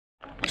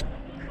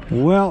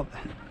Well,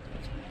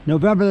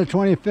 November the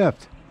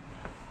 25th,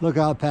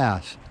 Lookout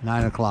Pass,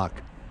 9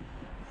 o'clock.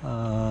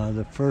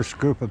 The first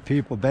group of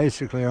people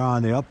basically are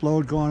on the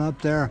upload going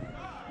up there.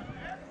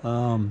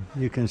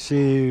 You can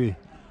see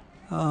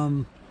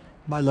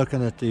by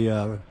looking at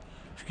the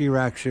ski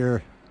racks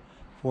here,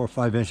 4 or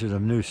 5 inches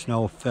of new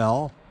snow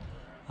fell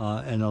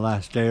in the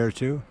last day or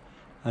two.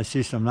 I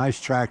see some nice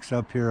tracks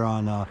up here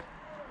on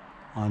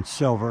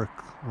Silver,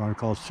 one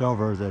called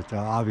Silver, that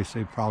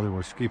obviously probably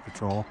was ski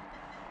patrol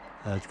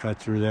that's cut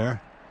through there.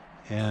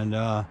 And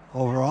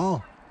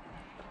overall,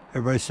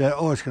 everybody said,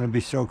 oh, it's going to be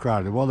so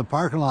crowded. Well, the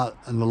parking lot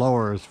in the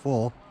lower is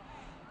full.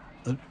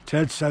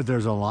 Ted said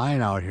there's a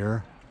line out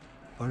here,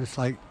 but it's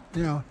like,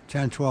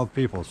 10, 12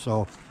 people.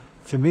 So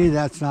to me,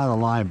 that's not a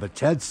line, but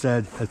Ted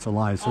said it's a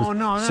line. So oh,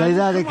 no, say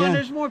that come again. on,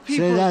 there's more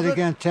people. Say that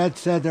again. Ted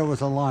said there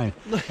was a line.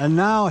 And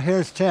now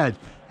here's Ted,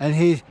 and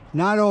he's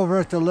not over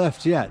at the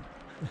lift yet.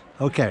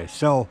 Okay,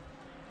 so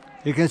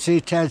you can see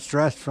Ted's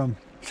dressed from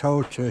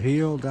toe to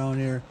heel down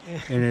here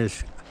in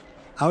his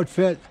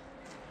outfit.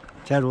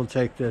 Ted will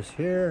take this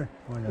here.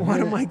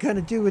 What am I going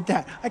to do with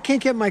that? I can't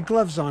get my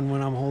gloves on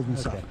when I'm holding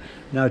something.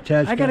 Now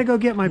Ted's I got to go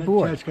get my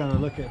board. Ted's going to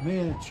look at me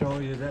and show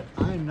you that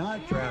I'm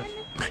not dressed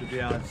to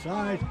be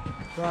outside,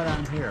 but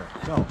I'm here.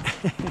 So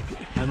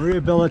I'm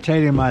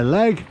rehabilitating my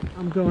leg.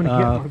 I'm going to get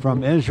my from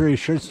board. injury.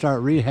 Should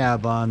start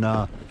rehab on,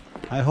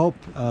 I hope,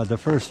 the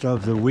first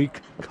of the week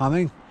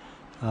coming.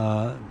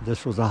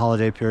 This was a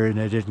holiday period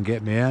and they didn't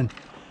get me in.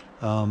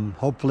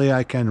 Hopefully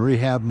I can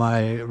rehab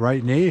my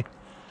right knee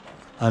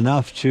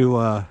enough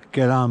to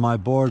get on my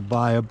board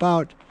by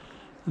about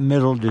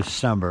middle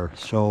December.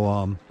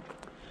 So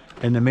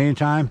in the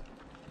meantime,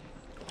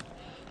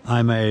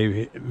 I'm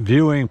a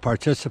viewing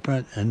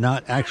participant and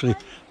not actually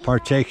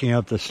partaking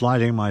of the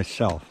sliding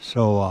myself.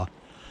 So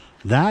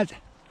that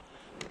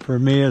for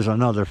me is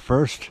another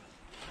first,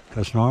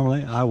 because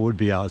normally I would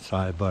be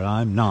outside, but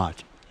I'm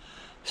not.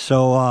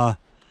 So I'm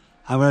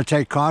going to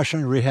take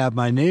caution, rehab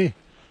my knee,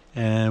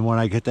 and when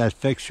I get that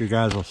fixed, you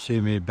guys will see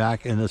me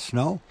back in the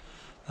snow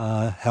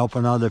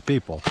helping other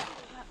people.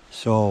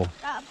 So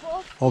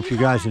hope you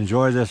guys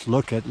enjoy this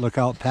look at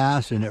Lookout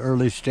Pass in the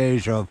early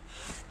stage of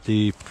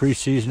the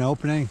preseason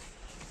opening.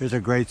 Here's a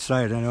great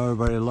sight I know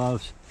everybody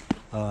loves.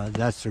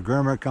 That's the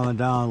Grimmer coming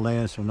down,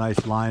 laying some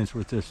nice lines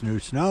with this new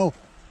snow.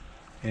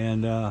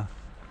 And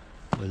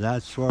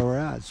that's where we're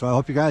at. So I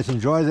hope you guys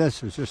enjoy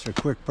this. It's just a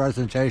quick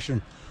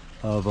presentation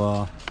of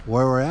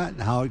where we're at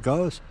and how it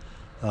goes.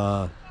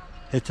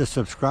 Hit the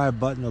subscribe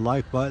button, the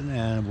like button,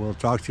 and we'll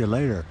talk to you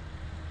later.